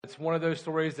it's one of those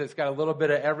stories that's got a little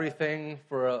bit of everything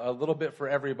for a little bit for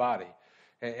everybody.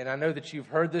 And I know that you've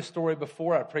heard this story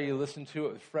before. I pray you listen to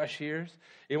it with fresh ears.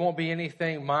 It won't be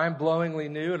anything mind-blowingly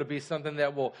new. It'll be something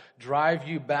that will drive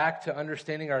you back to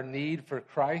understanding our need for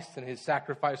Christ and his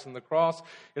sacrifice on the cross.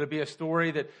 It'll be a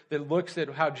story that looks at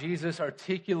how Jesus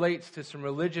articulates to some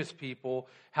religious people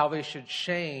how they should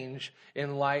change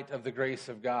in light of the grace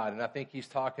of God. And I think he's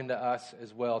talking to us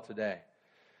as well today.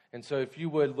 And so if you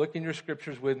would, look in your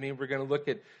scriptures with me. We're going to look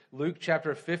at Luke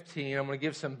chapter 15. I'm going to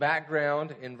give some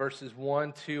background in verses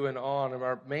 1, 2, and on. And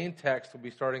our main text will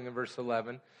be starting in verse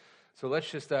 11. So let's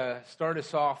just start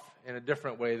us off in a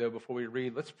different way, though, before we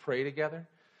read. Let's pray together.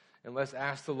 And let's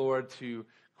ask the Lord to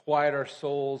quiet our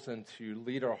souls and to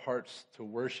lead our hearts to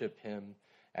worship him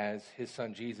as his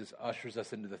son Jesus ushers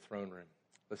us into the throne room.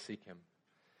 Let's seek him.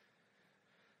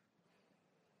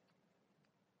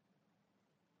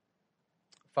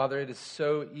 Father, it is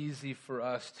so easy for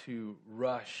us to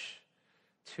rush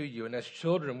to you. And as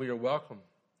children, we are welcome.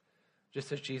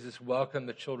 Just as Jesus welcomed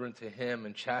the children to him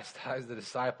and chastised the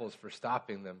disciples for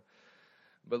stopping them.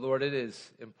 But Lord, it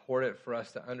is important for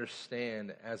us to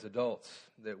understand as adults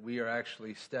that we are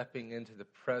actually stepping into the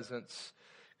presence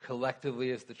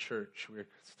collectively as the church. We're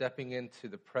stepping into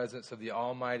the presence of the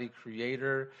Almighty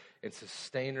Creator and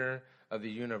Sustainer of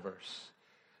the universe.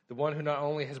 The one who not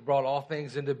only has brought all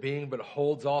things into being, but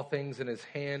holds all things in his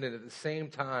hand, and at the same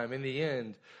time, in the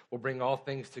end, will bring all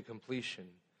things to completion.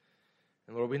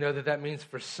 And Lord, we know that means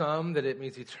for some, that it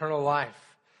means eternal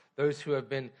life. Those who have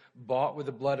been bought with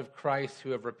the blood of Christ,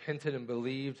 who have repented and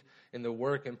believed in the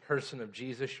work and person of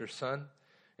Jesus, your Son.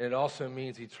 And it also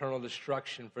means eternal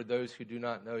destruction for those who do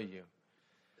not know you.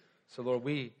 So Lord,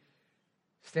 we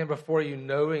stand before you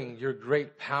knowing your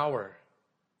great power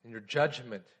and your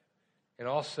judgment, and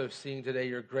also seeing today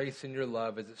your grace and your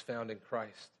love as it's found in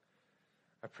Christ.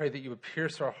 I pray that you would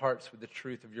pierce our hearts with the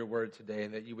truth of your word today,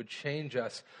 and that you would change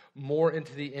us more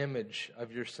into the image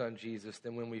of your Son Jesus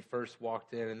than when we first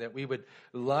walked in, and that we would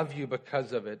love you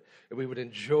because of it, and we would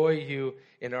enjoy you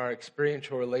in our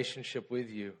experiential relationship with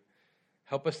you.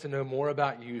 Help us to know more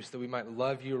about you so that we might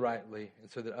love you rightly, and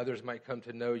so that others might come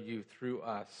to know you through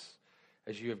us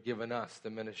as you have given us the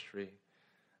ministry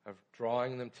of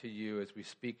drawing them to you as we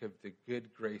speak of the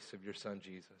good grace of your Son,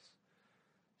 Jesus.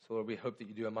 So, Lord, we hope that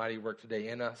you do a mighty work today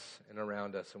in us and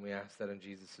around us, and we ask that in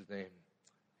Jesus' name.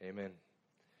 Amen.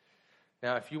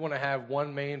 Now, if you want to have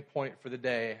one main point for the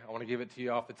day, I want to give it to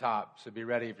you off the top, so be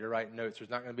ready if you're writing notes.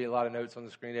 There's not going to be a lot of notes on the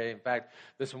screen today. In fact,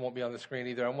 this one won't be on the screen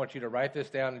either. I want you to write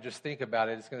this down and just think about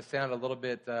it. It's going to sound a little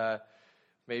bit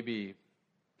maybe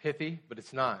pithy, but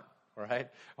it's not. All right?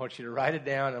 I want you to write it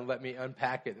down and let me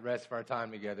unpack it the rest of our time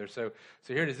together. So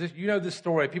here it is. You know this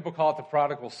story. People call it the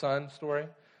Prodigal Son story.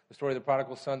 The story of the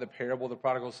Prodigal Son, the parable of the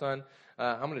Prodigal Son.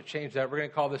 I'm going to change that. We're going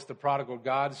to call this the Prodigal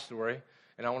God Story.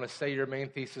 And I want to say your main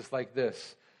thesis like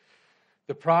this.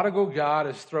 The prodigal God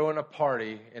is throwing a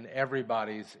party and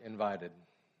everybody's invited.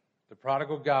 The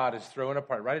prodigal God is throwing a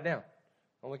party. Write it down.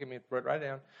 Don't look at me. Write it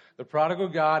down. The prodigal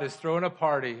God is throwing a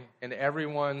party and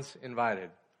everyone's invited.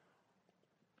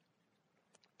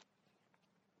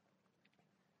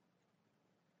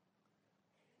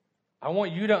 I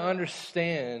want you to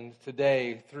understand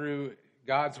today through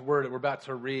God's word that we're about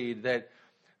to read that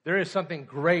there is something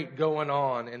great going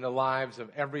on in the lives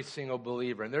of every single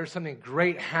believer. And there's something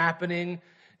great happening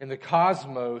in the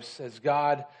cosmos as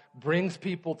God brings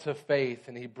people to faith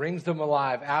and he brings them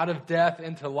alive, out of death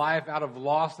into life, out of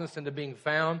lostness into being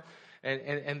found.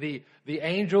 And the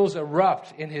angels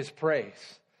erupt in his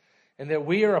praise. And that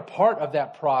we are a part of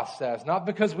that process, not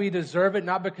because we deserve it,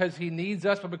 not because he needs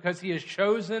us, but because he has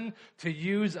chosen to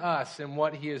use us in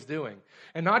what he is doing.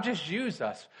 And not just use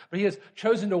us, but he has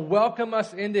chosen to welcome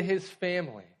us into his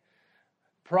family.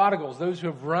 Prodigals, those who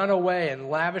have run away and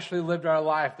lavishly lived our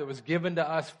life that was given to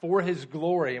us for his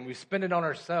glory, and we spend it on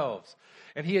ourselves.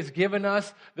 And he has given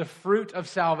us the fruit of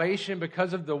salvation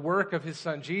because of the work of his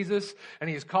Son Jesus, and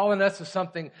he is calling us to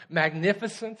something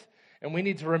magnificent. And we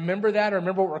need to remember that, or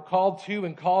remember what we're called to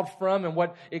and called from and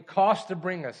what it costs to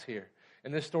bring us here.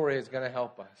 And this story is going to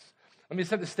help us. Let me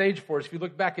set the stage for us. If you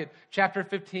look back at chapter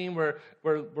 15 where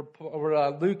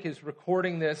Luke is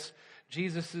recording this,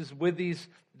 Jesus is with these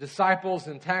disciples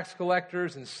and tax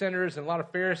collectors and sinners, and a lot of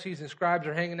Pharisees and scribes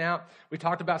are hanging out. We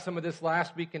talked about some of this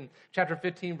last week in chapter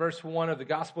 15, verse 1 of the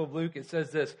Gospel of Luke. It says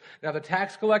this, "Now the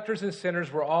tax collectors and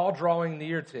sinners were all drawing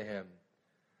near to him.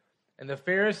 And the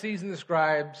Pharisees and the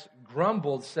scribes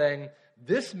grumbled, saying,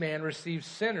 'This man receives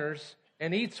sinners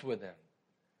and eats with them.'"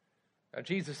 Now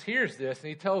Jesus hears this, and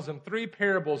he tells them three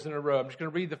parables in a row. I'm just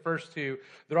going to read the first two.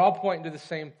 They're all pointing to the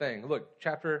same thing. Look,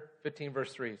 chapter 15,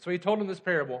 verse 3. "So he told them this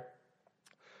parable.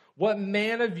 What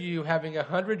man of you, having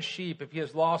 100 sheep, if he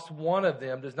has lost one of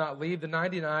them, does not leave the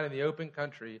 99 in the open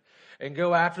country and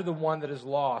go after the one that is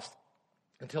lost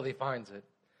until he finds it?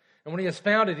 And when he has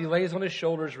found it, he lays on his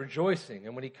shoulders, rejoicing.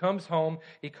 And when he comes home,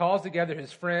 he calls together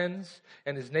his friends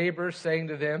and his neighbors, saying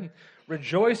to them,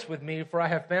 rejoice with me, for I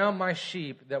have found my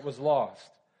sheep that was lost.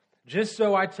 Just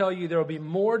so I tell you, there will be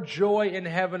more joy in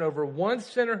heaven over one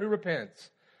sinner who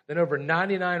repents than over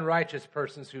 99 righteous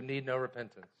persons who need no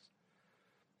repentance.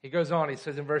 He goes on, he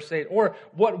says in verse 8, or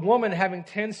what woman having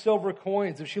 10 silver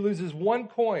coins, if she loses one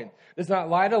coin, does not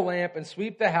light a lamp and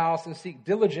sweep the house and seek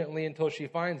diligently until she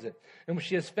finds it? And when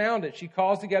she has found it, she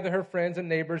calls together her friends and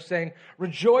neighbors, saying,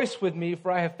 rejoice with me, for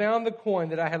I have found the coin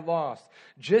that I had lost.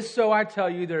 Just so I tell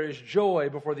you, there is joy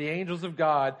before the angels of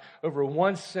God over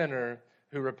one sinner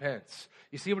who repents.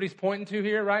 You see what he's pointing to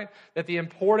here, right? That the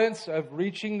importance of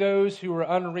reaching those who are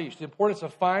unreached, the importance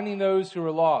of finding those who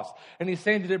are lost. And he's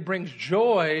saying that it brings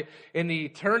joy in the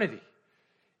eternity.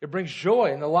 It brings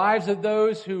joy in the lives of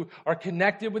those who are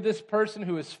connected with this person,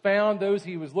 who has found those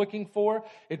he was looking for.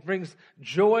 It brings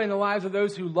joy in the lives of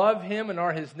those who love him and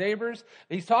are his neighbors.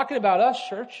 He's talking about us,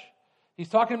 church. He's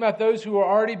talking about those who are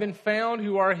already been found,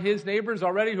 who are his neighbors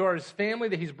already, who are his family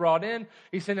that he's brought in.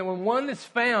 He's saying that when one is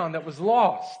found that was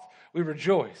lost, we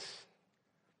rejoice.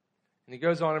 And he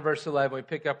goes on in verse 11. We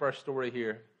pick up our story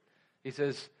here. He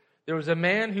says, there was a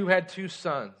man who had 2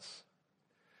 sons.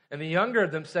 And the younger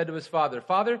of them said to his father,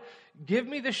 Father, give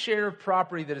me the share of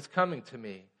property that is coming to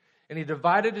me. And he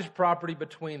divided his property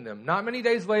between them. Not many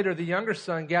days later, the younger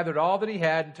son gathered all that he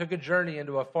had and took a journey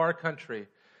into a far country.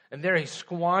 And there he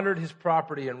squandered his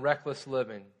property in reckless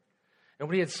living. And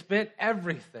when he had spent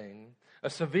everything, a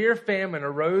severe famine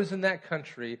arose in that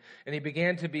country, and he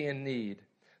began to be in need.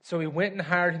 So he went and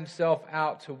hired himself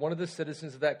out to one of the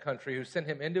citizens of that country, who sent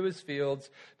him into his fields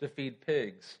to feed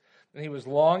pigs. And he was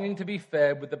longing to be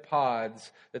fed with the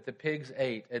pods that the pigs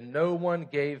ate, and no one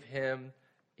gave him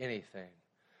anything.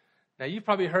 Now, you've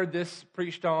probably heard this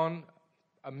preached on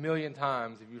a million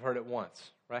times if you've heard it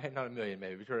once, right? Not a million,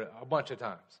 maybe. You've heard it a bunch of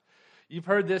times. You've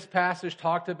heard this passage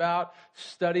talked about,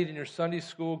 studied in your Sunday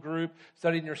school group,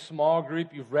 studied in your small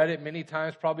group. You've read it many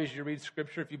times, probably as you read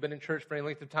Scripture. If you've been in church for any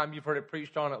length of time, you've heard it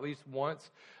preached on at least once.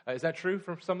 Is that true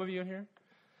for some of you in here?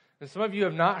 And some of you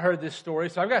have not heard this story.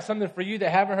 So I've got something for you that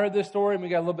haven't heard this story, and we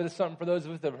got a little bit of something for those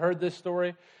of us that have heard this story,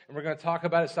 and we're going to talk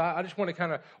about it. So I just want to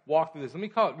kind of walk through this. Let me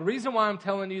call it, the reason why I'm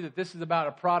telling you that this is about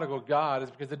a prodigal God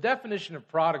is because the definition of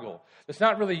prodigal, that's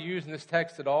not really used in this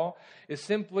text at all, is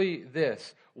simply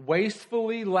this: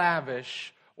 wastefully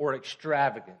lavish or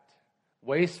extravagant.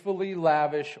 Wastefully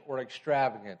lavish or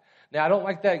extravagant. Now, I don't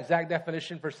like that exact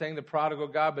definition for saying the prodigal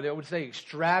God, but it would say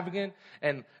extravagant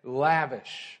and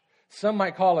lavish. Some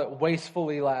might call it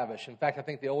wastefully lavish. In fact, I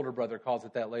think the older brother calls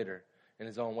it that later in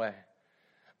his own way.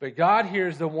 But God here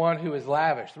is the one who is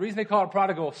lavish. The reason they call it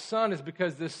prodigal son is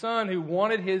because the son who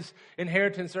wanted his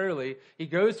inheritance early, he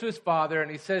goes to his father and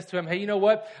he says to him, hey, you know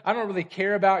what? I don't really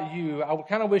care about you. I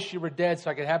kind of wish you were dead so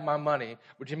I could have my money.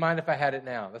 Would you mind if I had it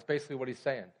now? That's basically what he's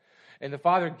saying. And the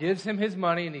father gives him his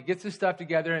money and he gets his stuff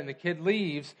together, and the kid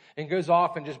leaves and goes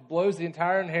off and just blows the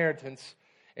entire inheritance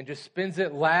and just spends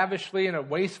it lavishly in a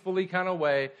wastefully kind of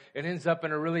way. It ends up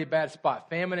in a really bad spot.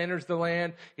 Famine enters the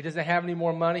land. He doesn't have any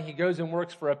more money. He goes and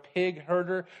works for a pig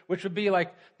herder, which would be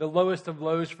like the lowest of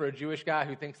lows for a Jewish guy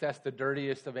who thinks that's the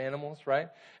dirtiest of animals, right?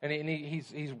 And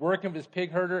he's working with this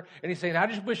pig herder, and he's saying, I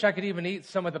just wish I could even eat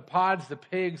some of the pods the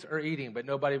pigs are eating, but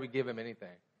nobody would give him anything,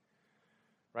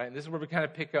 right? And this is where we kind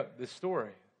of pick up this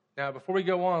story. Now, before we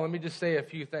go on, let me just say a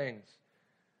few things.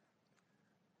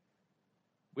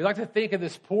 We like to think of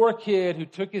this poor kid who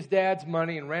took his dad's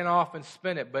money and ran off and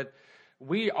spent it, but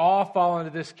we all fall into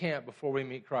this camp before we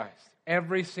meet Christ.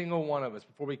 Every single one of us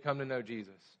before we come to know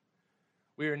Jesus.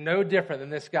 We are no different than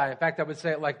this guy. In fact, I would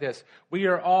say it like this. We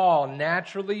are all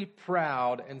naturally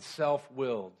proud and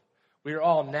self-willed. We are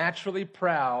all naturally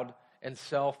proud and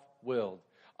self-willed.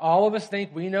 All of us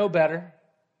think we know better.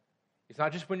 It's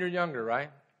not just when you're younger, right?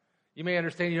 You may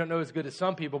understand you don't know as good as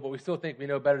some people, but we still think we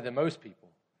know better than most people.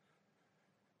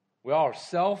 We all are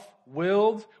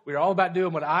self-willed. We're all about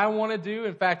doing what I want to do.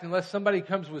 In fact, unless somebody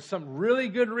comes with some really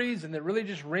good reason that really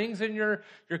just rings in your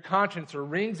conscience or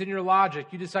rings in your logic,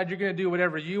 you decide you're going to do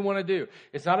whatever you want to do.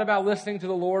 It's not about listening to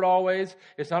the Lord always.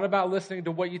 It's not about listening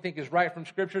to what you think is right from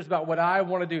Scripture. It's about what I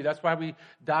want to do. That's why we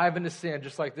dive into sin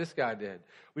just like this guy did.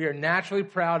 We are naturally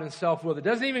proud and self-willed. It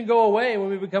doesn't even go away when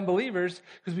we become believers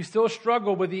because we still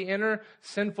struggle with the inner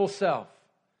sinful self,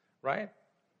 right?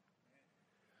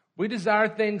 We desire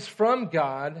things from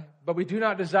God, but we do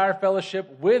not desire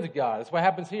fellowship with God. That's what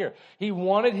happens here. He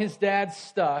wanted his dad's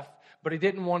stuff, but he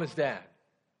didn't want his dad.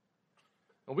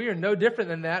 And we are no different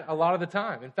than that a lot of the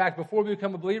time. In fact, before we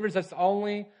become believers, that's the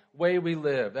only way we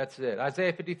live. That's it.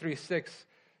 Isaiah 53:6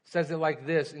 says it like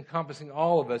this, encompassing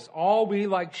all of us. All we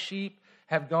like sheep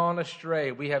have gone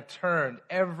astray. We have turned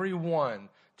every one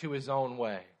to his own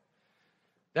way.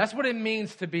 That's what it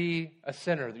means to be a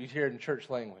sinner that you hear in church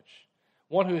language.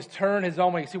 One who has turned his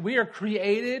own way. See, we are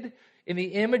created in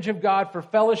the image of God for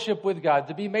fellowship with God.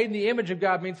 To be made in the image of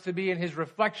God means to be in his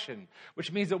reflection,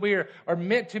 which means that we are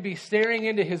meant to be staring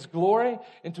into his glory,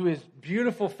 into his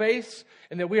beautiful face,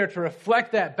 and that we are to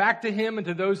reflect that back to him and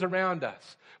to those around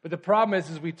us. But the problem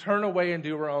is we turn away and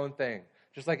do our own thing,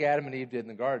 just like Adam and Eve did in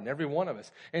the garden, every one of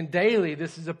us. And daily,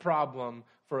 this is a problem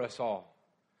for us all.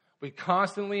 We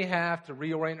constantly have to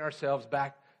reorient ourselves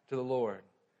back to the Lord.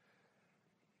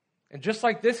 And just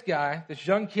like this guy, this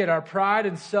young kid, our pride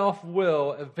and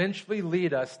self-will eventually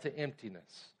lead us to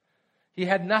emptiness. He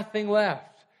had nothing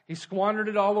left. He squandered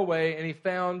it all away, and he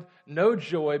found no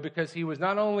joy because he was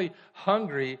not only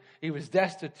hungry, he was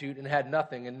destitute and had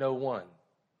nothing and no one.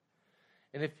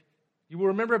 And if you will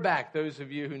remember back, those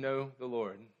of you who know the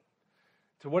Lord,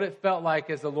 to what it felt like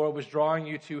as the Lord was drawing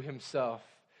you to himself,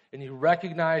 and you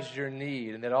recognized your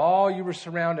need, and that all you were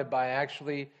surrounded by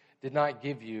actually did not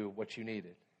give you what you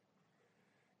needed.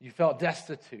 You felt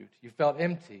destitute. You felt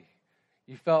empty.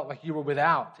 You felt like you were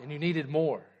without and you needed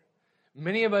more.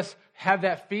 Many of us have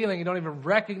that feeling and don't even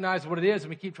recognize what it is,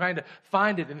 and we keep trying to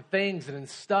find it in things and in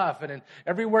stuff and in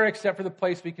everywhere except for the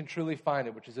place we can truly find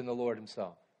it, which is in the Lord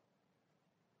himself.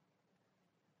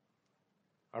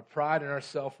 Our pride and our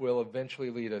self-will eventually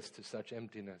lead us to such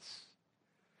emptiness.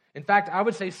 In fact, I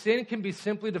would say sin can be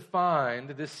simply defined,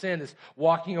 this sin is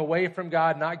walking away from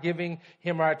God, not giving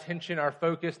him our attention, our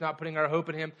focus, not putting our hope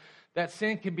in him. That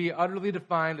sin can be utterly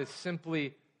defined as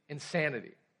simply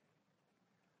insanity.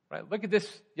 Right? Look at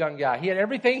this young guy. He had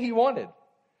everything he wanted.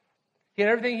 He had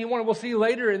everything he wanted. We'll see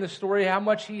later in the story how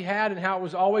much he had and how it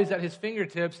was always at his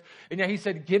fingertips. And yet he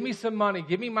said, give me some money,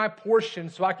 give me my portion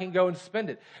so I can go and spend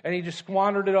it. And he just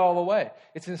squandered it all away.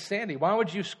 It's insanity. Why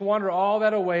would you squander all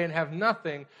that away and have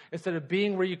nothing instead of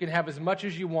being where you can have as much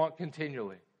as you want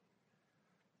continually?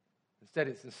 Instead,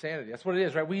 it's insanity. That's what it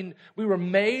is, right? We were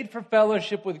made for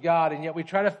fellowship with God, and yet we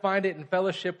try to find it in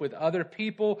fellowship with other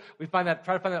people. We try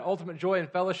to find that ultimate joy in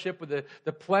fellowship with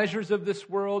the pleasures of this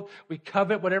world. We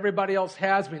covet what everybody else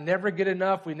has. We never get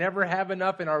enough. We never have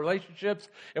enough in our relationships.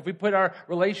 If we put our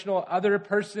relational other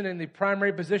person in the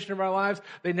primary position of our lives,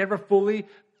 they never fully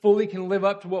can live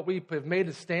up to what we have made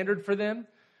a standard for them.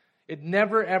 It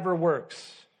never, ever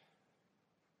works.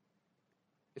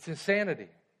 It's insanity.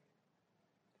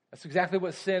 That's exactly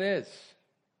what sin is.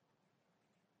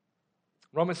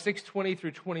 Romans 6:20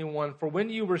 through 21. For when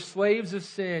you were slaves of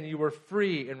sin, you were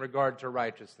free in regard to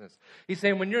righteousness. He's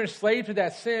saying when you're enslaved to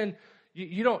that sin,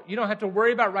 you don't have to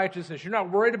worry about righteousness. You're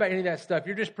not worried about any of that stuff.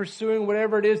 You're just pursuing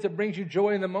whatever it is that brings you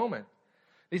joy in the moment.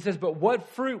 He says, but what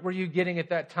fruit were you getting at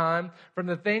that time from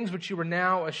the things which you were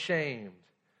now ashamed?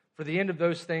 For the end of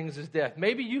those things is death.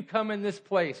 Maybe you come in this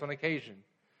place on occasion.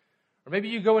 Or maybe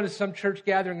you go into some church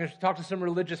gathering and talk to some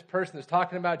religious person that's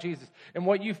talking about Jesus, and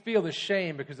what you feel is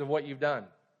shame because of what you've done.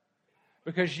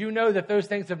 Because you know that those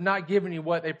things have not given you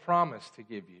what they promised to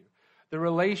give you. The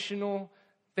relational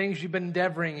things you've been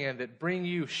endeavoring in that bring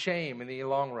you shame in the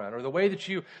long run. Or the way that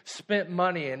you spent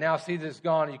money and now see that it's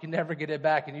gone and you can never get it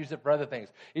back and use it for other things.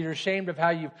 You're ashamed of how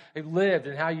you've lived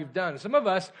and how you've done. Some of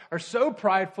us are so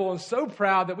prideful and so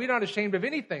proud that we're not ashamed of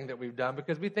anything that we've done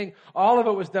because we think all of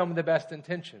it was done with the best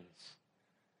intentions.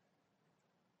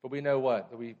 But we know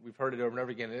what? We've heard it over and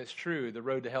over again, and it's true. The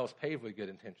road to hell is paved with good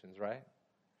intentions, right?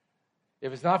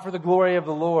 If it's not for the glory of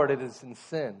the Lord, it is in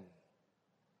sin.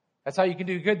 That's how you can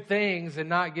do good things and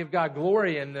not give God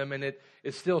glory in them, and it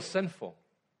is still sinful.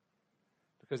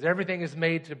 Because everything is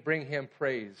made to bring him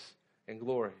praise and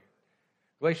glory.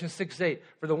 Galatians 6:8,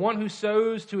 for the one who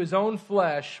sows to his own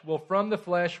flesh will from the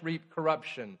flesh reap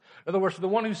corruption. In other words, for the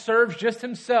one who serves just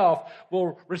himself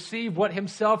will receive what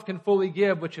himself can fully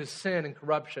give, which is sin and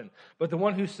corruption. But the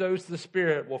one who sows to the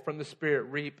Spirit will from the Spirit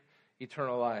reap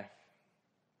eternal life.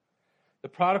 The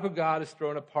prodigal God is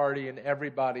throwing a party and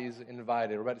everybody's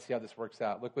invited. We're about to see how this works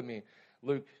out. Look with me,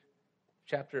 Luke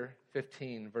chapter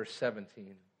 15, verse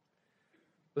 17.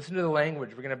 Listen to the language.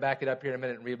 We're going to back it up here in a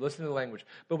minute and read. Listen to the language.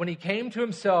 But when he came to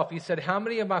himself, he said, how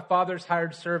many of my father's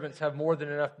hired servants have more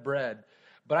than enough bread?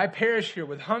 But I perish here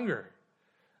with hunger.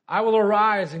 I will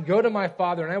arise and go to my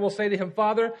father, and I will say to him,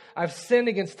 Father, I've sinned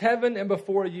against heaven and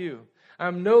before you. I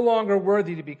am no longer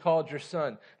worthy to be called your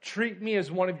son. Treat me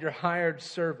as one of your hired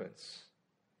servants.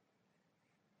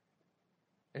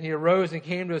 And he arose and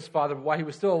came to his father, but while he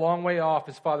was still a long way off,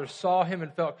 his father saw him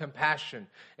and felt compassion,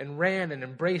 and ran and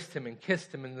embraced him and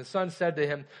kissed him. And the son said to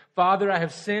him, Father, I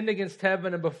have sinned against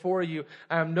heaven and before you.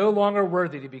 I am no longer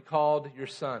worthy to be called your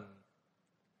son.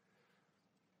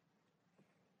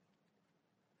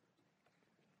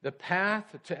 The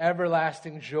path to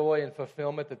everlasting joy and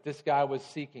fulfillment that this guy was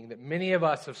seeking, that many of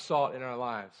us have sought in our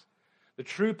lives, the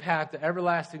true path to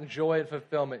everlasting joy and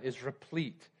fulfillment is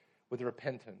replete with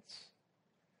repentance.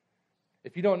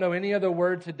 If you don't know any other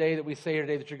word today that we say here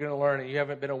today that you're going to learn and you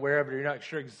haven't been aware of it or you're not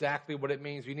sure exactly what it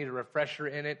means, you need a refresher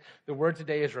in it, the word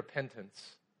today is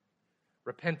repentance.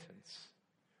 Repentance.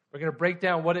 We're going to break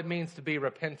down what it means to be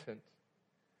repentant.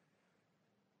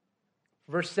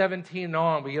 Verse 17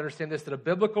 on, we understand this, that a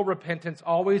biblical repentance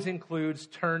always includes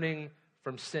turning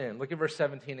from sin. Look at verse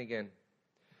 17 again.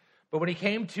 But when he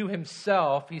came to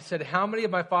himself, he said, How many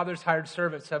of my father's hired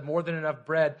servants have more than enough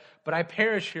bread, but I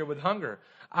perish here with hunger?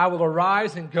 I will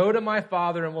arise and go to my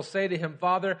father and will say to him,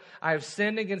 Father, I have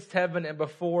sinned against heaven and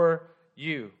before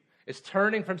you. It's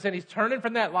turning from sin. He's turning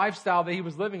from that lifestyle that he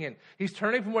was living in. He's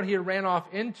turning from what he had ran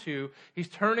off into. He's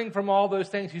turning from all those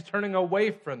things. He's turning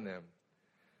away from them.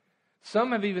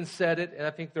 Some have even said it, and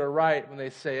I think they're right when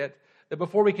they say it, that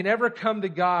before we can ever come to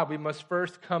God, we must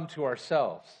first come to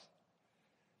ourselves.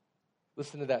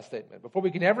 Listen to that statement. Before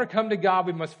we can ever come to God,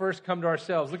 we must first come to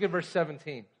ourselves. Look at verse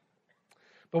 17.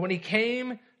 But when he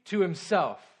came to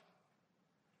himself,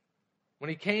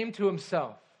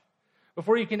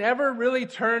 before you can ever really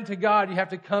turn to God, you have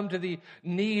to come to the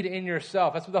need in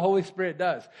yourself. That's what the Holy Spirit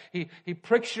does. He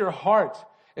pricks your heart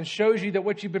and shows you that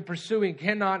what you've been pursuing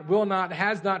cannot, will not,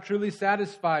 has not truly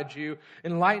satisfied you,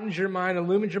 enlightens your mind,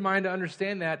 illumines your mind to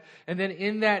understand that, and then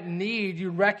in that need, you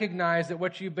recognize that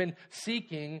what you've been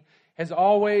seeking has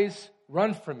always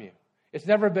run from you. It's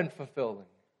never been fulfilling.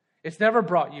 It's never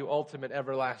brought you ultimate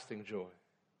everlasting joy.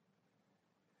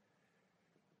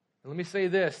 And let me say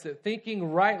this, that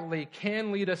thinking rightly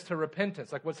can lead us to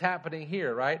repentance, like what's happening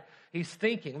here, right? He's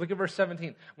thinking. Look at verse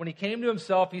 17. When he came to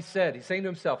himself, he's saying to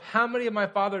himself, How many of my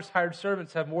father's hired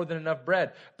servants have more than enough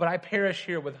bread, but I perish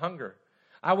here with hunger?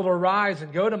 I will arise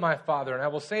and go to my father, and I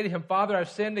will say to him, Father, I've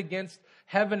sinned against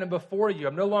heaven and before you.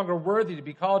 I'm no longer worthy to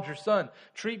be called your son.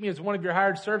 Treat me as one of your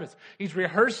hired servants. He's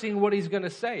rehearsing what he's going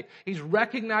to say. He's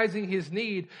recognizing his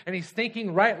need, and he's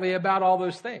thinking rightly about all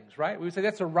those things, right? We would say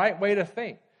that's a right way to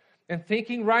think. And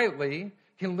thinking rightly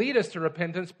can lead us to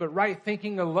repentance, but right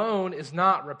thinking alone is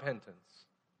not repentance.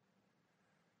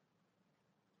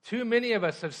 Too many of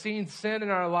us have seen sin in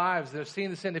our lives, that have seen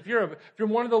the sin. If you're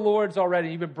one of the Lord's already,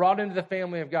 you've been brought into the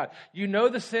family of God, you know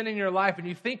the sin in your life and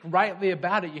you think rightly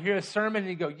about it. You hear a sermon and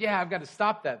you go, yeah, I've got to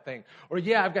stop that thing. Or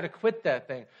yeah, I've got to quit that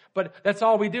thing. But that's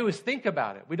all we do is think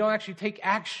about it. We don't actually take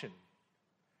action.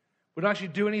 We don't actually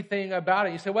do anything about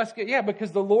it. You say, well, that's good. Yeah,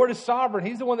 because the Lord is sovereign.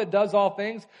 He's the one that does all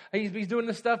things. He's doing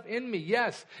this stuff in me.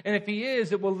 Yes. And if He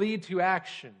is, it will lead to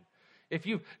action. If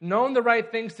you've known the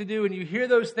right things to do and you hear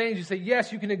those things, you say,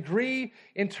 yes, you can agree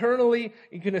internally,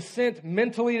 you can assent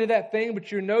mentally to that thing,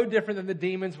 but you're no different than the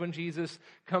demons when Jesus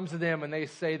comes to them and they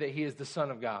say that He is the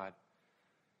Son of God.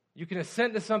 You can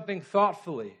assent to something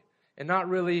thoughtfully and not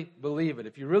really believe it.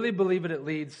 If you really believe it, it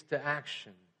leads to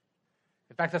action.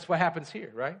 In fact, that's what happens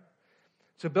here, right?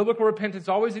 So biblical repentance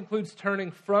always includes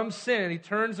turning from sin. He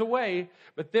turns away,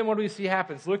 but then what do we see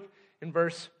happens? Look in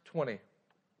verse 20.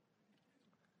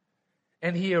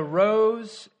 And he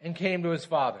arose and came to his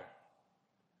father.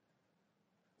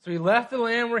 So he left the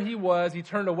land where he was. He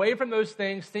turned away from those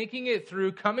things, thinking it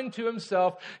through, coming to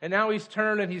himself. And now he's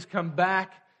turned and he's come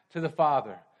back to the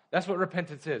Father. That's what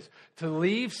repentance is. To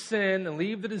leave sin and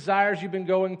leave the desires you've been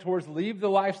going towards, leave the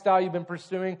lifestyle you've been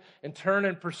pursuing, and turn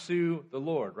and pursue the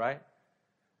Lord, right?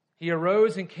 He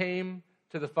arose and came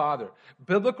to the Father.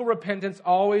 Biblical repentance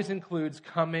always includes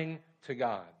coming to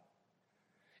God.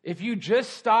 If you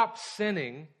just stopped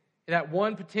sinning, that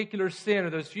one particular sin or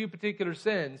those few particular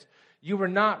sins, you were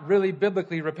not really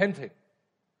biblically repenting.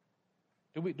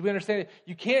 Do we understand it?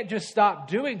 You can't just stop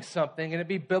doing something and it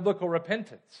be biblical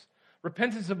repentance.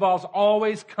 Repentance involves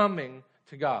always coming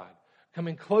to God,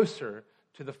 coming closer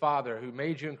to the Father who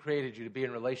made you and created you to be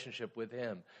in relationship with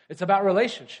Him. It's about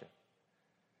relationship.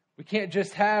 We can't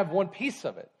just have one piece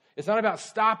of it. It's not about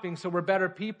stopping so we're better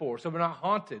people or so we're not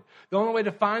haunted. The only way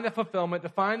to find the fulfillment, to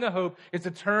find the hope, is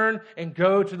to turn and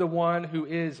go to the one who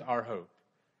is our hope.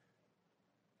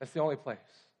 That's the only place.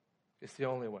 It's the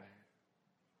only way.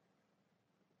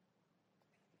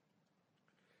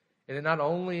 And it not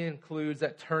only includes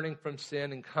that turning from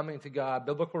sin and coming to God,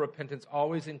 biblical repentance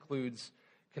always includes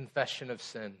confession of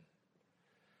sin.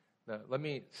 Now, let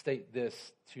me state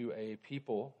this to a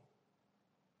people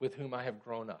with whom I have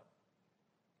grown up.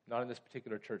 not in this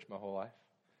particular church my whole life,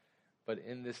 but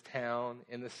in this town,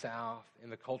 in the South, in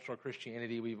the cultural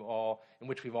Christianity in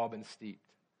which we've all been steeped.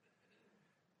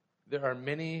 There are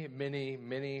many, many,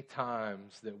 many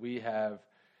times that we have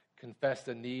confessed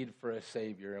a need for a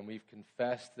Savior, and we've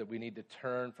confessed that we need to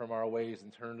turn from our ways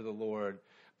and turn to the Lord.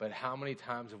 But how many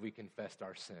times have we confessed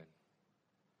our sin?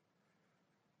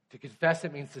 To confess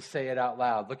it means to say it out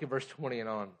loud. Look at verse 20 and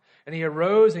on. And he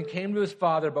arose and came to his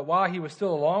father, but while he was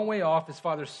still a long way off, his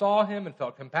father saw him and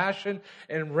felt compassion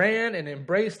and ran and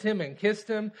embraced him and kissed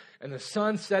him. And the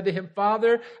son said to him,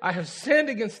 Father, I have sinned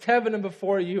against heaven and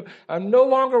before you. I'm no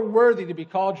longer worthy to be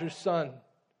called your son.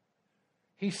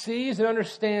 He sees and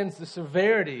understands the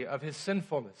severity of his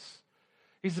sinfulness.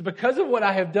 He says, because of what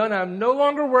I have done, I'm no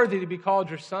longer worthy to be called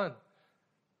your son.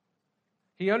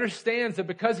 He understands that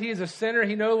because he is a sinner,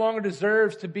 he no longer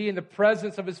deserves to be in the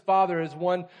presence of his father as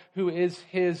one who is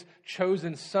his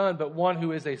chosen son, but one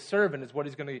who is a servant is what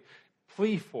he's going to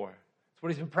plea for. It's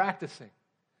what he's been practicing.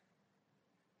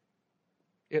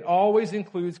 It always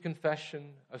includes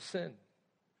confession of sin.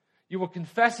 You will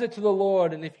confess it to the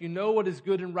Lord, and if you know what is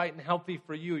good and right and healthy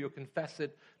for you, you'll confess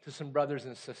it to some brothers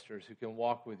and sisters who can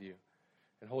walk with you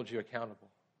and hold you accountable.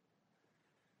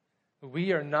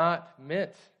 We are not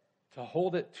meant to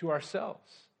hold it to ourselves.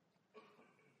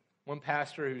 One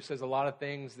pastor who says a lot of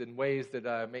things in ways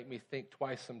that make me think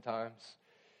twice sometimes,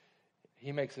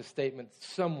 he makes a statement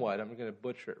somewhat, I'm going to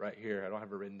butcher it right here, I don't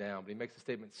have it written down, but he makes a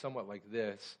statement somewhat like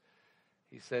this.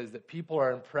 He says that people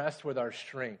are impressed with our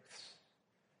strengths,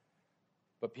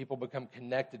 but people become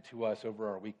connected to us over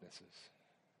our weaknesses.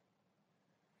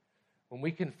 When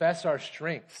we confess our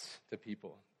strengths to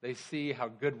people, they see how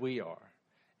good we are,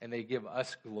 and they give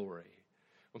us glory.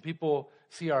 When people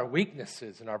see our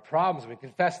weaknesses and our problems, we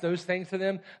confess those things to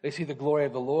them, they see the glory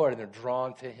of the Lord, and they're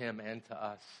drawn to him and to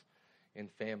us in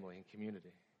family and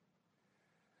community.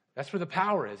 That's where the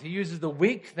power is. He uses the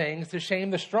weak things to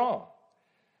shame the strong.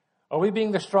 Are we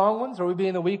being the strong ones, or are we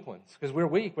being the weak ones? Because we're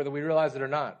weak, whether we realize it or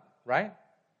not, right?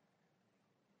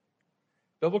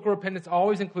 Biblical repentance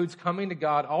always includes coming to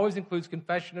God, always includes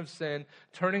confession of sin,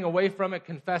 turning away from it,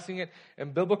 confessing it,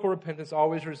 and biblical repentance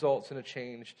always results in a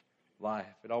changed life.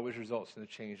 It always results in a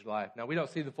changed life. Now, we don't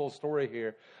see the full story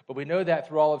here, but we know that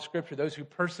through all of Scripture. Those who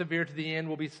persevere to the end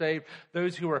will be saved.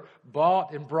 Those who are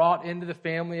bought and brought into the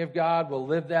family of God will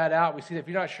live that out. We see that if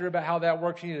you're not sure about how that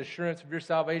works, you need assurance of your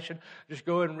salvation, just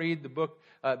go and read the book,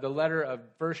 the letter of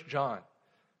 1 John.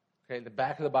 Okay, in the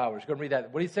back of the Bible. Just go and read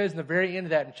that. What he says in the very end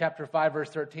of that in chapter 5, verse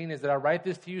 13 is that I write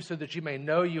this to you so that you may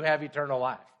know you have eternal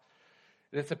life.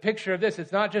 And it's a picture of this.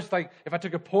 It's not just like if I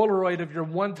took a Polaroid of your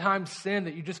one-time sin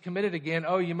that you just committed again,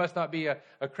 oh, you must not be a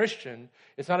Christian.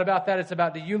 It's not about that. It's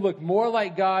about, do you look more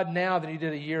like God now than you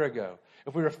did a year ago?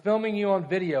 If we were filming you on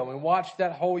video and watched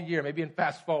that whole year, maybe in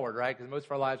fast forward, right? Because most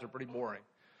of our lives are pretty boring.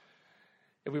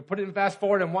 If we put it in fast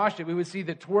forward and watched it, we would see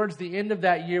that towards the end of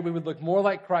that year, we would look more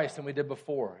like Christ than we did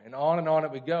before. And on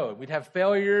it would go. We'd have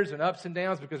failures and ups and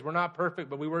downs because we're not perfect,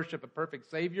 but we worship a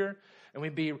perfect Savior. And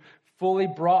we'd be fully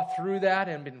brought through that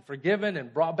and been forgiven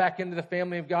and brought back into the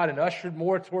family of God and ushered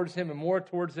more towards Him and more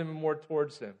towards Him and more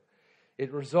towards Him.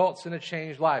 It results in a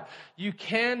changed life. You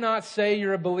cannot say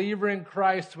you're a believer in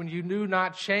Christ when you do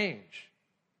not change.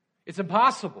 It's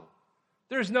impossible.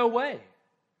 There's no way.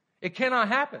 It cannot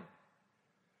happen.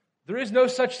 There is no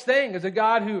such thing as a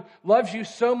God who loves you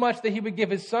so much that He would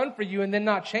give His Son for you and then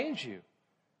not change you.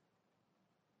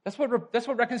 That's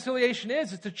what reconciliation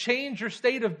is. It's to change your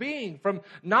state of being from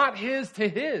not His to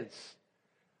His.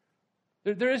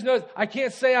 There is no, I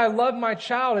can't say I love my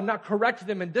child and not correct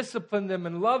them and discipline them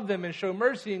and love them and show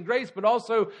mercy and grace, but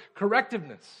also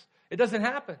correctiveness. It doesn't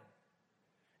happen.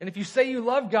 And if you say you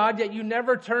love God, yet you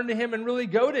never turn to Him and really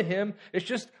go to Him, it's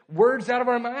just words out of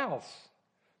our mouths.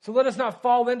 So let us not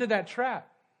fall into that trap.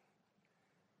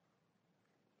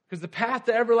 Because the path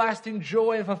to everlasting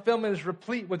joy and fulfillment is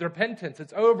replete with repentance.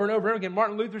 It's over and over and over again.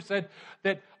 Martin Luther said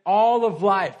that all of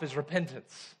life is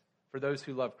repentance for those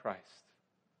who love Christ.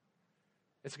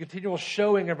 It's a continual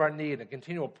showing of our need and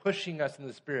continual pushing us in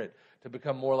the Spirit to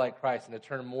become more like Christ and to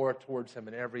turn more towards Him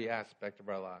in every aspect of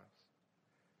our lives.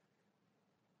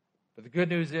 But the good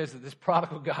news is that this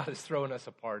prodigal God is throwing us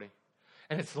a party.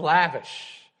 And it's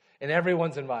lavish. And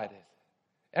everyone's invited.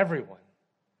 Everyone.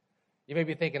 You may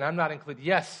be thinking, I'm not included.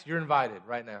 Yes, you're invited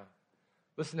right now.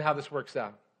 Listen to how this works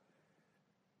out.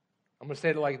 I'm going to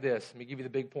say it like this. Let me give you the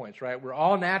big points, right? We're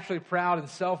all naturally proud and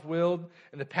self-willed,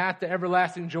 and the path to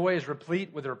everlasting joy is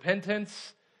replete with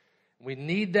repentance. We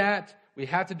need that. We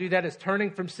have to do that. It's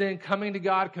turning from sin, coming to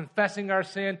God, confessing our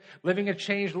sin, living a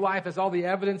changed life as all the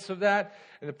evidence of that.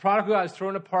 And the prodigal God is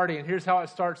throwing a party, and here's how it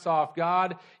starts off.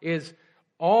 God is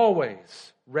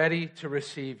always ready to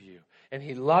receive you. And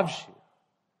he loves you.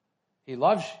 He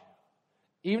loves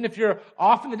you. Even if you're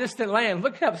off in the distant land,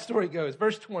 look how the story goes.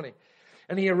 Verse 20.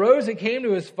 And he arose and came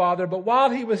to his father, but while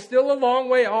he was still a long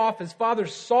way off, his father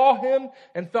saw him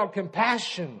and felt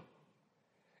compassion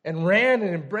and ran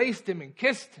and embraced him and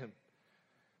kissed him.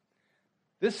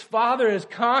 This father is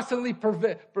constantly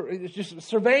just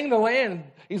surveying the land.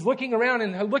 He's looking around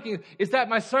and looking, is that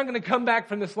my son going to come back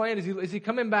from this land? Is he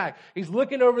coming back? He's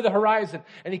looking over the horizon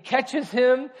and he catches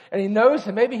him and he knows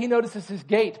him. Maybe he notices his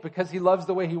gait because he loves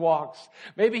the way he walks.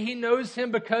 Maybe he knows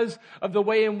him because of the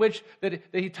way in which that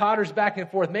he totters back and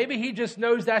forth. Maybe he just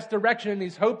knows that's direction and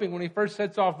he's hoping when he first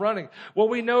sets off running. What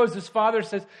we know is his father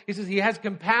says he has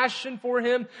compassion for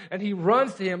him and he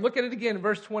runs to him. Look at it again in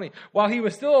verse 20. While he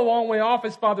was still a long way off,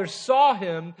 his father saw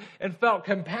him and felt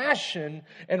compassion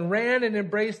and ran and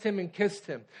embraced him and kissed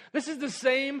him. This is the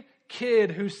same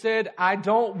kid who said, I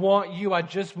don't want you, I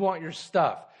just want your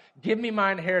stuff. Give me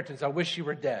my inheritance, I wish you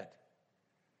were dead.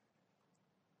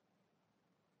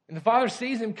 And the father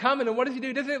sees him coming, and what does he do?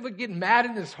 He doesn't get mad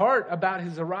in his heart about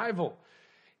his arrival.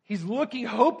 He's looking,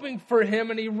 hoping for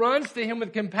him, and he runs to him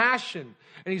with compassion.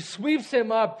 And he sweeps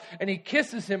him up, and he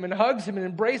kisses him and hugs him and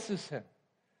embraces him.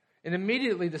 And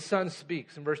immediately the son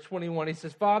speaks. In verse 21, he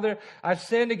says, Father, I've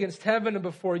sinned against heaven and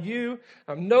before you.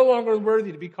 I'm no longer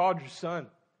worthy to be called your son.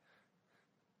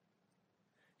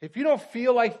 If you don't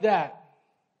feel like that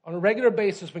on a regular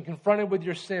basis when confronted with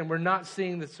your sin, we're not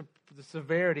seeing the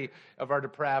severity of our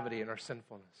depravity and our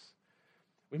sinfulness.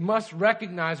 We must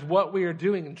recognize what we are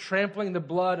doing in trampling the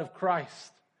blood of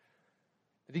Christ.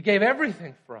 That he gave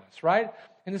everything for us, right?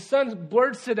 And the son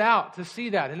blurts it out to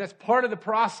see that. And that's part of the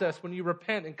process when you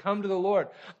repent and come to the Lord.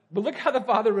 But look how the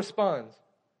father responds.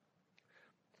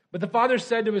 But the father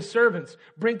said to his servants,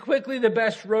 bring quickly the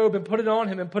best robe and put it on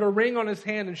him, and put a ring on his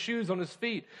hand and shoes on his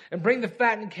feet, and bring the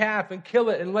fattened calf and kill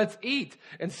it, and let's eat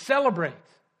and celebrate.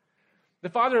 The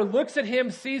father looks at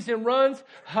him, sees him, runs,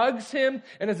 hugs him,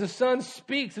 and as the son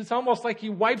speaks, it's almost like he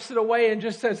wipes it away and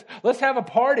just says, let's have a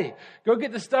party. Go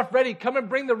get the stuff ready. Come and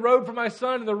bring the robe for my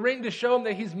son and the ring to show him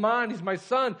that he's mine. He's my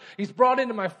son. He's brought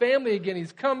into my family again.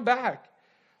 He's come back.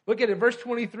 Look at it, verse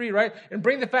 23, right? And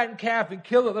bring the fattened calf and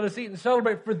kill it. Let us eat and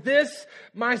celebrate. For this,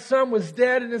 my son was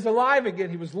dead and is alive again.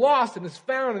 He was lost and is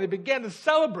found, and they began to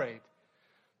celebrate.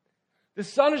 The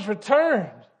son is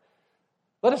returned.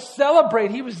 Let us celebrate.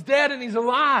 He was dead and he's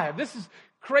alive. This is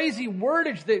crazy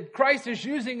wordage that Christ is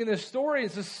using in this story.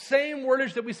 It's the same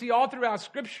wordage that we see all throughout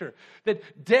Scripture.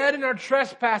 That dead in our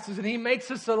trespasses and he makes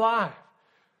us alive.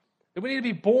 That we need to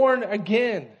be born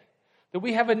again. That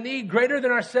we have a need greater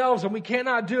than ourselves and we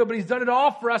cannot do it, but he's done it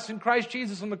all for us in Christ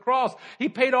Jesus on the cross. He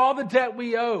paid all the debt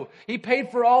we owe. He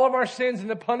paid for all of our sins and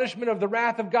the punishment of the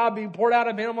wrath of God being poured out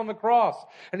of him on the cross.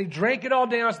 And he drank it all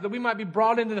down so that we might be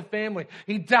brought into the family.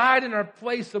 He died in our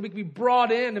place so we can be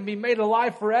brought in and be made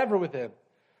alive forever with him.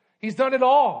 He's done it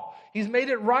all. He's made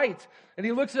it right. And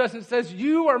he looks at us and says,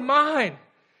 you are mine.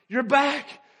 You're back.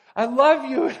 I love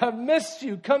you and I've missed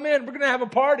you. Come in. We're going to have a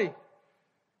party.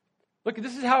 Look,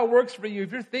 this is how it works for you.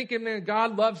 If you're thinking, man,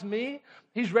 God loves me,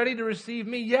 he's ready to receive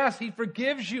me. Yes, he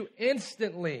forgives you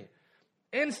instantly.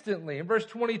 Instantly. In verse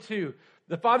 22,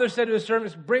 the father said to his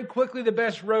servants, bring quickly the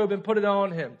best robe and put it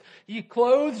on him. He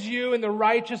clothes you in the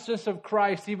righteousness of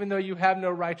Christ, even though you have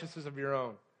no righteousness of your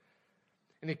own.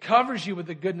 And he covers you with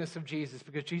the goodness of Jesus,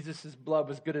 because Jesus' blood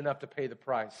was good enough to pay the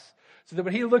price. So that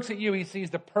when he looks at you, he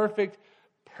sees the perfect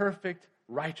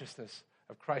righteousness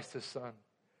of Christ his son.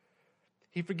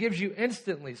 He forgives you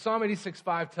instantly. Psalm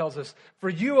 86:5 tells us, for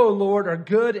you, O Lord, are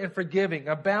good and forgiving,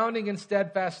 abounding in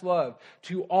steadfast love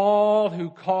to all who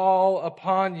call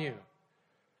upon you.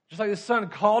 Just like the son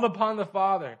called upon the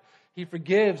father, he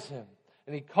forgives him.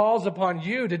 And he calls upon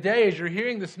you today as you're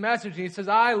hearing this message. And he says,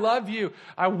 I love you.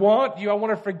 I want you. I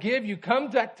want to forgive you. Come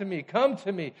back to me. Come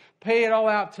to me. Pay it all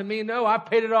out to me. No, I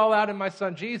paid it all out in my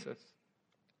son Jesus.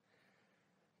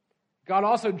 God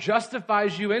also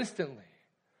justifies you instantly.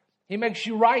 He makes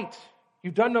you right.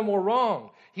 You've done no more wrong.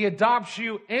 He adopts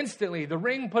you instantly. The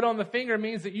ring put on the finger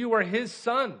means that you are his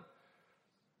son.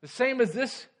 The same as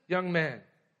this young man.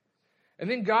 And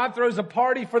then God throws a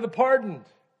party for the pardoned.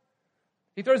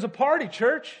 He throws a party,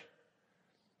 church.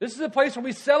 This is a place where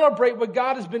we celebrate what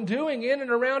God has been doing in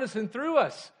and around us and through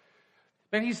us.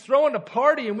 And he's throwing a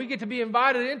party and we get to be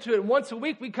invited into it. Once a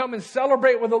week we come and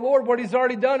celebrate with the Lord what he's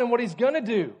already done and what he's going to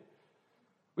do.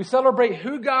 We celebrate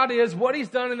who God is, what he's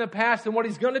done in the past, and what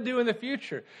he's going to do in the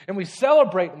future. And we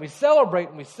celebrate, and we celebrate,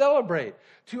 and we celebrate.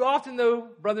 Too often, though,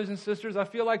 brothers and sisters, I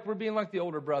feel like we're being like the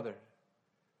older brother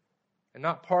and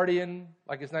not partying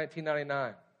like it's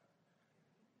 1999.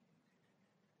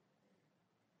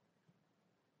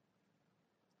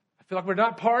 feel like we're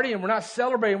not partying, we're not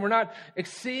celebrating, we're not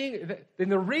seeing. And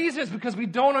the reason is because we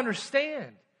don't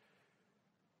understand.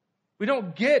 We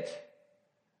don't get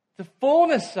the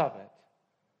fullness of it.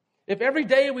 If every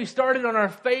day we started on our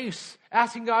face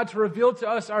asking God to reveal to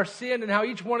us our sin and how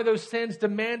each one of those sins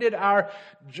demanded our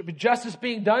justice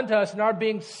being done to us and our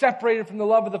being separated from the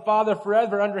love of the Father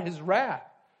forever under His wrath.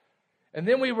 And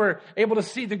then we were able to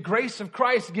see the grace of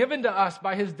Christ given to us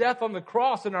by His death on the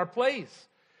cross in our place.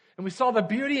 And we saw the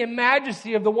beauty and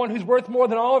majesty of the one who's worth more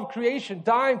than all of creation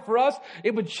dying for us.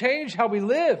 It would change how we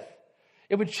live.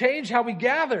 It would change how we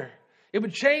gather. It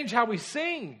would change how we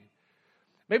sing.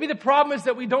 Maybe the problem is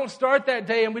that we don't start that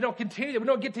day and we don't continue, we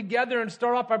don't get together and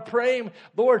start off by praying,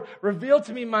 Lord, reveal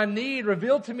to me my need,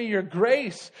 reveal to me your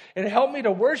grace, and help me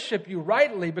to worship you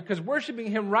rightly, because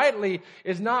worshiping Him rightly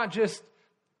is not just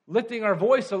lifting our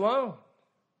voice alone.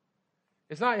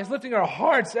 It's lifting our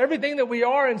hearts, everything that we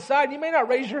are inside. You may not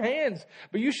raise your hands,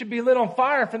 but you should be lit on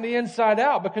fire from the inside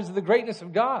out because of the greatness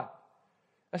of God.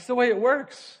 That's the way it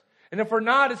works. And if we're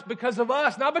not, it's because of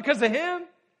us, not because of Him.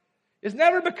 It's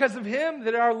never because of Him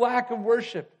that our lack of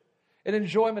worship and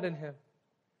enjoyment in Him.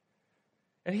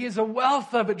 And He is a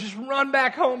wealth of it. Just run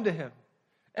back home to Him.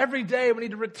 Every day we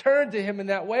need to return to Him in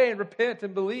that way and repent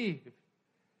and believe.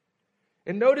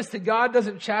 And notice that God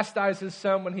doesn't chastise His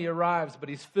Son when He arrives, but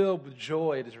He's filled with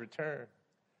joy at His return.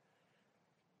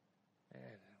 And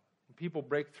when people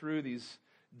break through these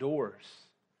doors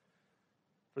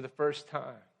for the first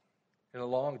time in a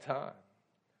long time,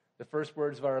 the first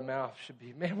words of our mouth should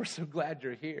be, man, we're so glad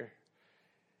you're here.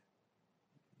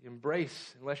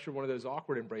 Embrace, unless you're one of those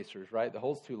awkward embracers, right? The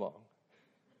hole's too long.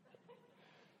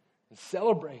 And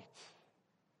celebrate.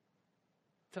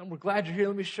 Tell them, we're glad you're here.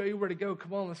 Let me show you where to go.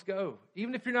 Come on, let's go.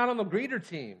 Even if you're not on the greeter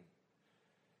team.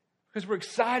 Because we're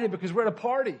excited, because we're at a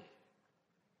party.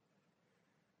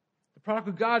 The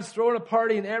Prodigal God's throwing a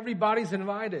party and everybody's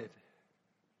invited.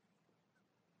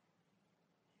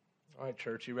 All right,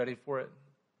 church, you ready for it?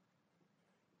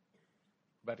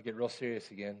 About to get real serious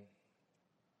again.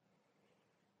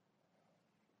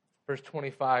 Verse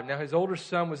 25, now his older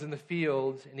son was in the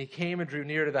field, and he came and drew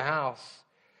near to the house.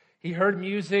 He heard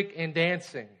music and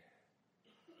dancing.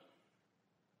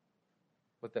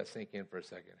 Let that sink in for a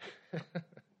second.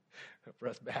 For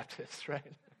us Baptists,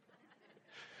 right?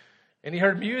 And he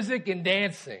heard music and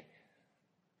dancing.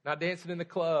 Not dancing in the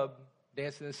club,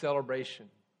 dancing in celebration.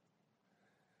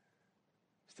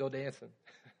 Still dancing.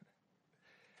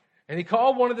 And he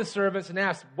called one of the servants and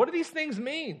asked, what do these things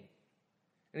mean?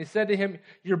 And he said to him,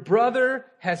 your brother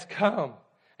has come,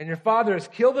 and your father has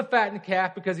killed the fattened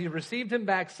calf because he received him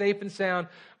back safe and sound,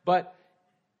 but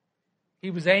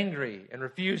he was angry and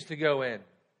refused to go in.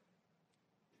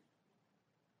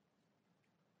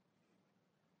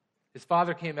 His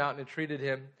father came out and entreated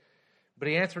him, but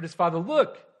he answered his father,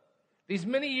 look, these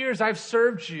many years I've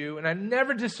served you, and I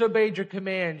never disobeyed your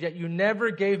command, yet you never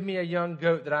gave me a young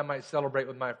goat that I might celebrate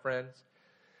with my friends.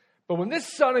 But when this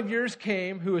son of yours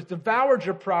came, who has devoured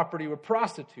your property with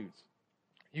prostitutes,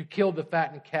 you killed the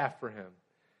fattened calf for him.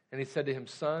 And he said to him,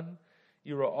 son,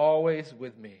 you are always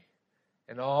with me,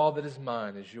 and all that is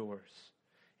mine is yours.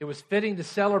 It was fitting to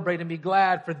celebrate and be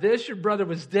glad, for this your brother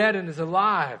was dead and is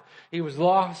alive. He was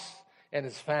lost and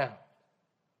is found.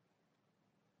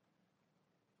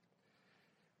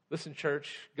 Listen,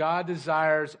 church, God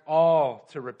desires all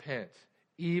to repent,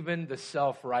 even the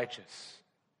self-righteous.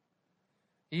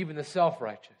 Even the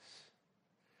self-righteous.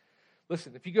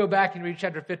 Listen, if you go back and read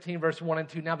chapter 15, verse 1 and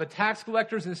 2, now the tax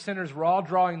collectors and sinners were all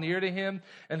drawing near to him,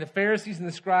 and the Pharisees and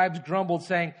the scribes grumbled,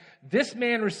 saying, this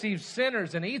man receives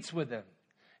sinners and eats with them.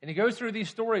 And he goes through these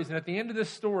stories, and at the end of this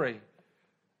story,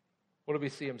 what do we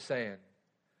see him saying?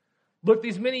 Look,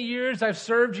 these many years I've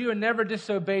served you and never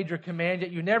disobeyed your command, yet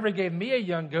you never gave me a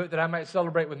young goat that I might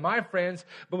celebrate with my friends.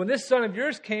 But when this son of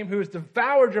yours came, who has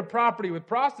devoured your property with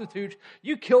prostitutes,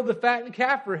 you killed the fattened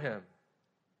calf for him.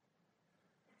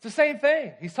 It's the same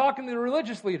thing. He's talking to the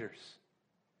religious leaders.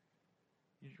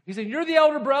 He said, you're the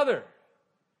elder brother.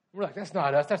 We're like, that's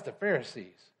not us, that's the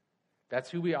Pharisees.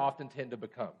 That's who we often tend to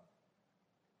become.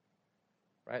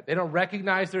 Right? They don't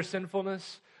recognize their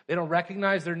sinfulness. They don't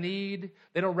recognize their need.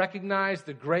 They don't recognize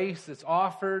the grace that's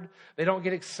offered. They don't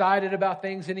get excited about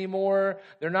things anymore.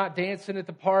 They're not dancing at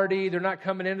the party. They're not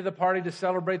coming into the party to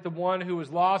celebrate the one who was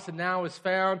lost and now is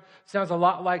found. Sounds a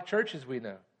lot like churches we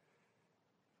know.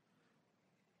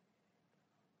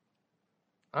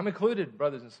 I'm included,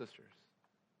 brothers and sisters.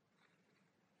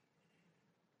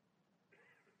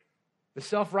 The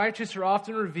self-righteous are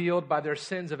often revealed by their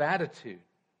sins of attitude.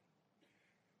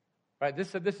 Right,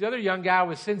 this other young guy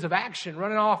with sins of action,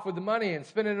 running off with the money and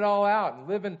spending it all out and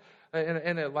living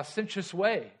in a licentious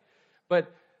way.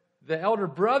 But The elder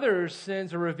brother's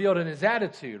sins are revealed in his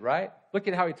attitude, right? Look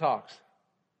at how he talks.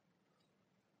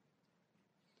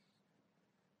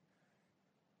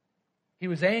 He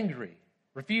was angry,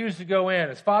 refused to go in.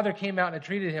 His father came out and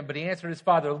entreated him, but he answered his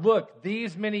father, look,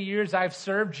 these many years I've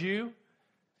served you.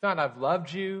 It's not I've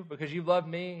loved you because you loved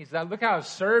me. He said, look how I've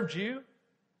served you.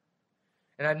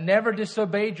 And I never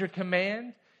disobeyed your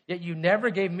command, yet you never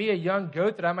gave me a young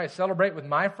goat that I might celebrate with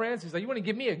my friends. He's like, you want to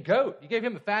give me a goat? You gave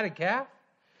him a fatted calf?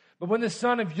 But when the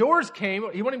son of yours came,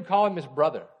 he won't even call him his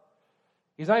brother.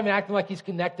 He's not even acting like he's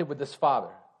connected with his father.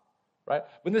 Right?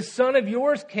 When the son of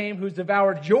yours came who's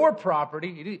devoured your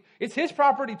property, it's his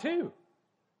property too.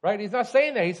 Right? He's not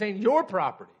saying that. He's saying your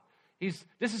property. He's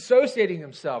disassociating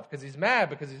himself because he's mad,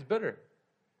 because he's bitter.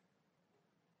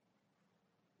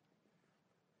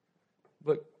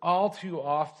 Look, all too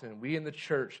often, we in the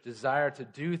church desire to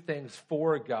do things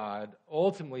for God,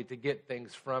 ultimately to get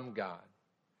things from God,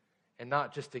 and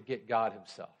not just to get God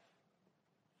himself.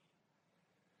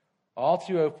 All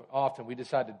too often, we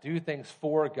decide to do things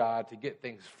for God to get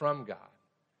things from God.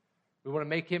 We want to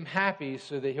make him happy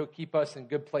so that he'll keep us in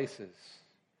good places.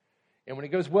 And when it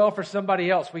goes well for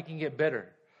somebody else, we can get bitter.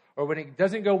 Or when it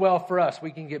doesn't go well for us,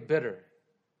 we can get bitter.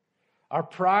 Our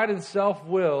pride and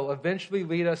self-will eventually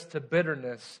lead us to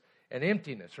bitterness and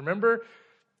emptiness. Remember,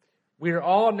 we are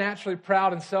all naturally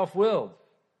proud and self-willed.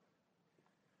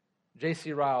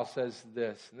 J.C. Ryle says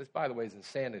this, and this, by the way, is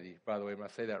insanity, by the way, when I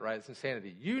say that right, it's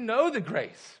insanity. You know the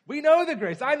grace. We know the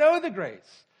grace. I know the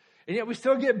grace. And yet we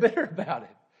still get bitter about it.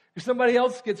 Because somebody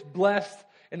else gets blessed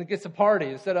and it gets a party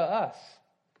instead of us.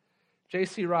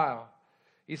 J.C. Ryle,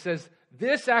 he says,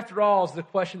 this, after all, is the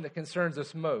question that concerns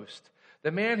us most.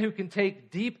 The man who can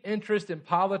take deep interest in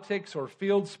politics or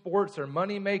field sports or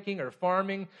money-making or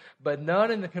farming, but none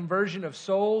in the conversion of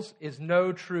souls, is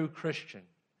no true Christian.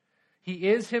 He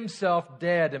is himself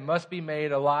dead and must be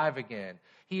made alive again.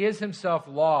 He is himself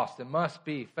lost and must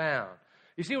be found.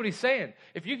 You see what he's saying?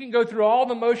 If you can go through all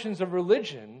the motions of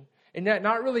religion and yet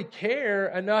not really care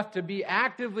enough to be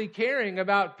actively caring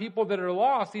about people that are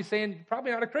lost, he's saying you're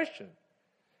probably not a Christian.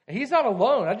 And he's not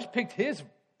alone. I just picked his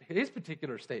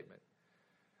particular statement.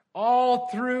 All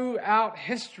throughout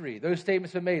history, those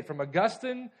statements have been made, from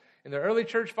Augustine and the early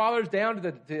church fathers down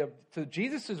to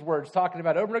Jesus' words, talking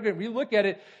about over and over again. We look at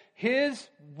it, his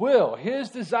will, his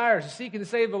desires to seek and to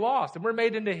save the lost. And we're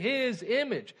made into his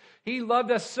image. He loved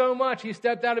us so much, he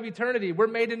stepped out of eternity. We're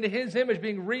made into his image,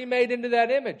 being remade into that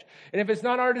image. And if it's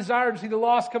not our desire to see the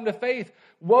lost come to faith,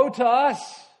 woe to us,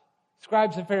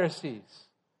 scribes and Pharisees.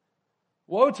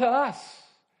 Woe to us.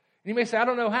 And you may say, I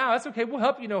don't know how. That's okay. We'll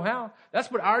help you know how. That's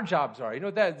what our jobs are. You know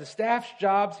what that is? The staff's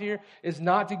jobs here is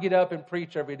not to get up and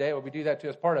preach every day. Well, we do that too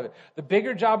as part of it. The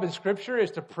bigger job in Scripture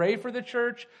is to pray for the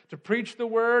church, to preach the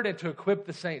word, and to equip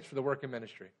the saints for the work of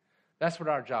ministry. That's what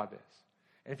our job is.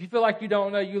 And if you feel like you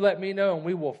don't know, you let me know, and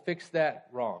we will fix that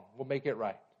wrong. We'll make it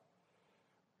right.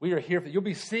 We are here for you. You'll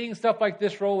be seeing stuff like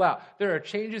this roll out. There are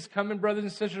changes coming, brothers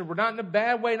and sisters. We're not in a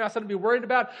bad way, not something to be worried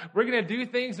about. We're going to do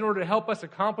things in order to help us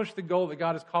accomplish the goal that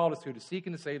God has called us to seek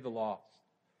and to save the lost.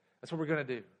 That's what we're going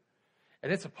to do.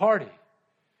 And it's a party.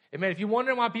 And man, if you're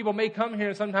wondering why people may come here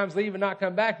and sometimes leave and not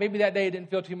come back, maybe that day didn't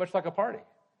feel too much like a party.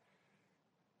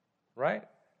 Right?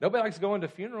 Nobody likes going to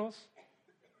funerals.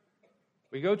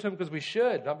 We go to them because we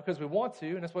should, not because we want to.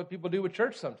 And that's what people do with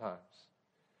church sometimes.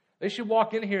 They should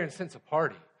walk in here and sense a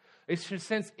party. They should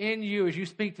sense in you as you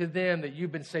speak to them that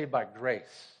you've been saved by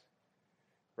grace.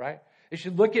 Right? They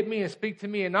should look at me and speak to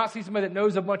me and not see somebody that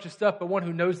knows a bunch of stuff, but one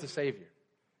who knows the Savior.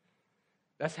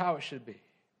 That's how it should be.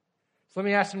 So let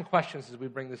me ask some questions as we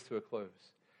bring this to a close.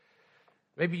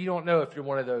 Maybe you don't know if you're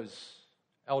one of those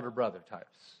elder brother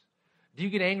types. Do you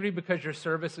get angry because your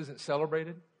service isn't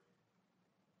celebrated?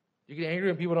 Do you get angry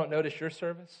when people don't notice your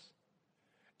service?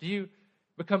 Do you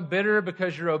become bitter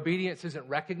because your obedience isn't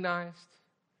recognized?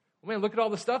 Well, man, look at all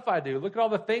the stuff I do. Look at all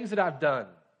the things that I've done.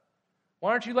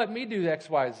 Why aren't you letting me do X,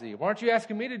 Y, Z? Why aren't you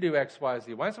asking me to do X, Y,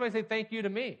 Z? Why doesn't somebody say thank you to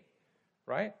me?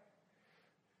 Right?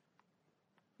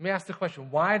 Let me ask the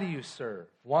question, why do you serve?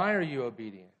 Why are you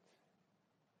obedient?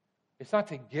 It's not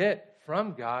to get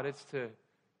from God. It's to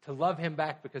love him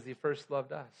back because he first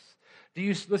loved us. Do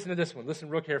you, listen to this one. Listen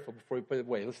real careful before we put it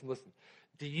away. Listen.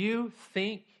 Do you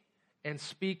think and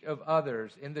speak of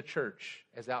others in the church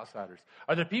as outsiders?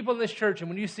 Are there people in this church,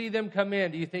 and when you see them come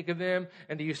in, do you think of them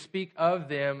and do you speak of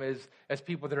them as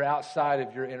people that are outside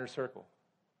of your inner circle?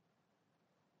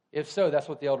 If so, that's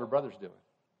what the elder brother's doing.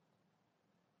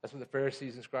 That's what the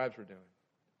Pharisees and scribes were doing.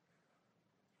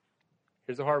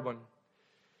 Here's a hard one.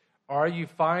 Are you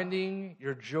finding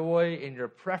your joy in your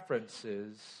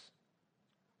preferences,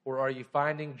 or are you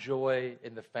finding joy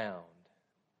in the found?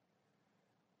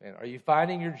 Man, are you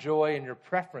finding your joy in your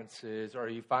preferences, or are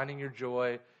you finding your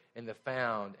joy in the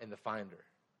found and the finder,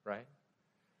 right?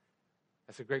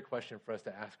 That's a great question for us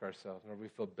to ask ourselves whenever we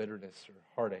feel bitterness or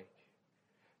heartache.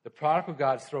 The prodigal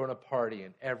God's throwing a party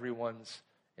and everyone's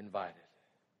invited.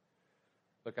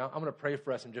 Look, I'm going to pray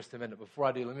for us in just a minute. Before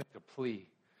I do, let me make a plea.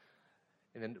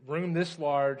 In a room this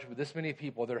large with this many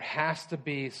people, there has to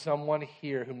be someone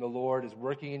here whom the Lord is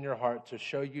working in your heart to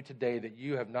show you today that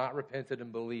you have not repented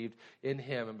and believed in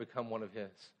Him and become one of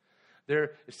His.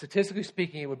 Statistically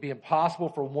speaking, it would be impossible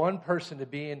for one person to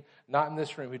be not in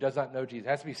this room who does not know Jesus. It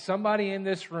has to be somebody in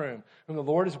this room whom the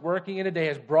Lord is working in today,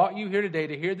 has brought you here today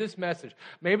to hear this message.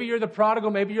 Maybe you're the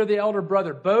prodigal, maybe you're the elder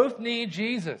brother. Both need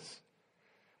Jesus.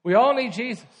 We all need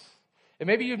Jesus. And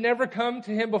maybe you've never come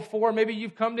to Him before. Maybe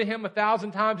you've come to Him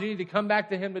 1,000 times. You need to come back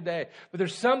to Him today. But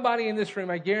there's somebody in this room,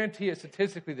 I guarantee it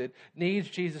statistically, that needs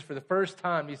Jesus for the first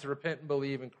time, needs to repent and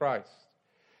believe in Christ.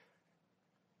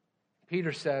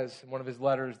 Peter says in one of his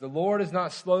letters, the Lord is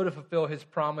not slow to fulfill His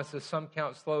promise, as some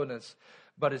count slowness,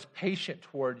 but is patient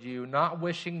toward you, not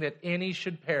wishing that any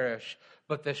should perish,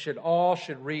 but that all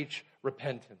should reach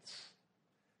repentance.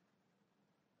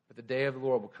 But the day of the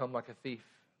Lord will come like a thief.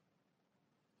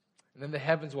 And then the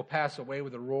heavens will pass away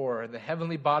with a roar, and the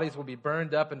heavenly bodies will be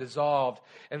burned up and dissolved,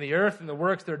 and the earth and the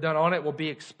works that are done on it will be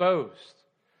exposed.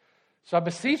 So I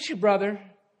beseech you, brother,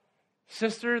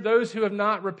 sister, those who have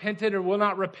not repented or will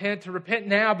not repent, to repent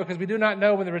now, because we do not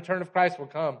know when the return of Christ will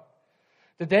come.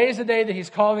 Today is the day that He's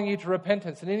calling you to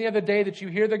repentance. And any other day that you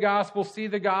hear the gospel, see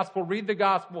the gospel, read the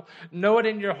gospel, know it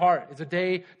in your heart, is a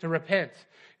day to repent.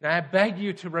 And I beg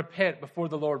you to repent before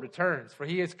the Lord returns, for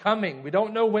He is coming. We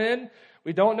don't know when.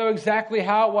 We don't know exactly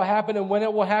how it will happen and when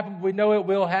it will happen, but we know it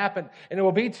will happen. And it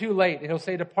will be too late. And He'll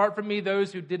say, depart from me,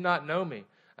 those who did not know me.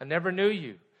 I never knew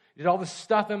you. You did all this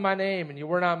stuff in my name, and you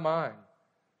were not mine.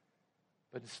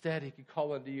 But instead, He could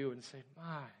call unto you and say,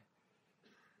 my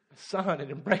son, and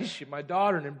embrace you, my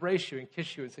daughter, and embrace you and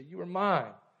kiss you and say, you are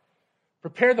mine.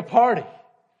 Prepare the party,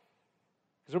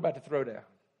 because we're about to throw down.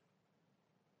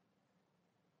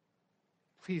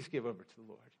 Please give over to the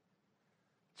Lord.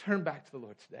 Turn back to the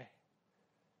Lord today.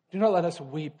 Do not let us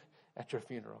weep at your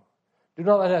funeral. Do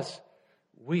not let us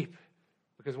weep,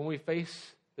 because when we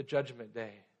face the judgment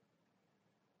day,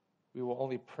 we will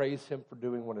only praise Him for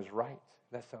doing what is right.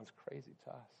 That sounds crazy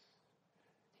to us.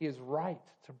 He is right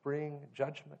to bring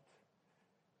judgment.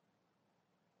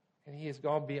 And He has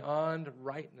gone beyond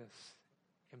rightness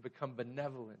and become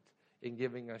benevolent in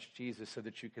giving us Jesus so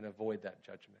that you can avoid that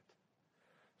judgment.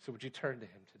 So would you turn to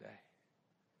Him today?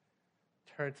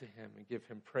 Turn to Him and give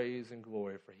Him praise and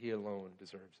glory, for He alone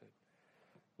deserves it.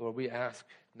 Lord, we ask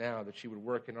now that You would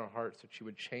work in our hearts, that You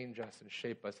would change us and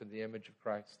shape us in the image of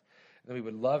Christ, and that we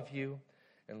would love You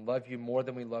and love You more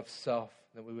than we love self,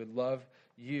 that we would love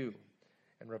You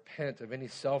and repent of any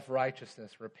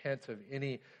self-righteousness, repent of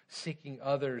any seeking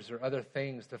others or other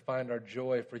things to find our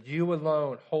joy. For You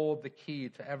alone hold the key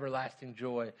to everlasting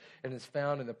joy, and is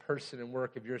found in the person and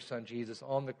work of Your Son, Jesus,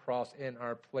 on the cross in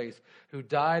our place, who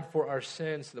died for our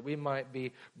sins so that we might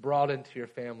be brought into Your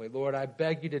family. Lord, I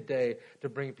beg You today to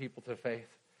bring people to faith.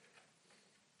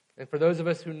 And for those of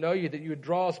us who know You, that You would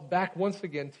draw us back once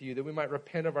again to You, that we might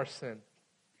repent of our sin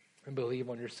and believe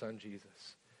on Your Son,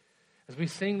 Jesus. As we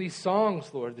sing these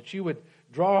songs, Lord, that You would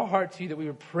draw our heart to You, that we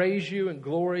would praise You and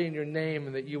glory in Your name,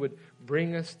 and that You would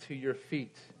bring us to Your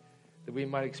feet, that we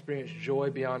might experience joy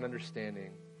beyond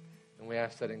understanding. And we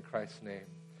ask that in Christ's name.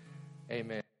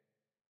 Amen.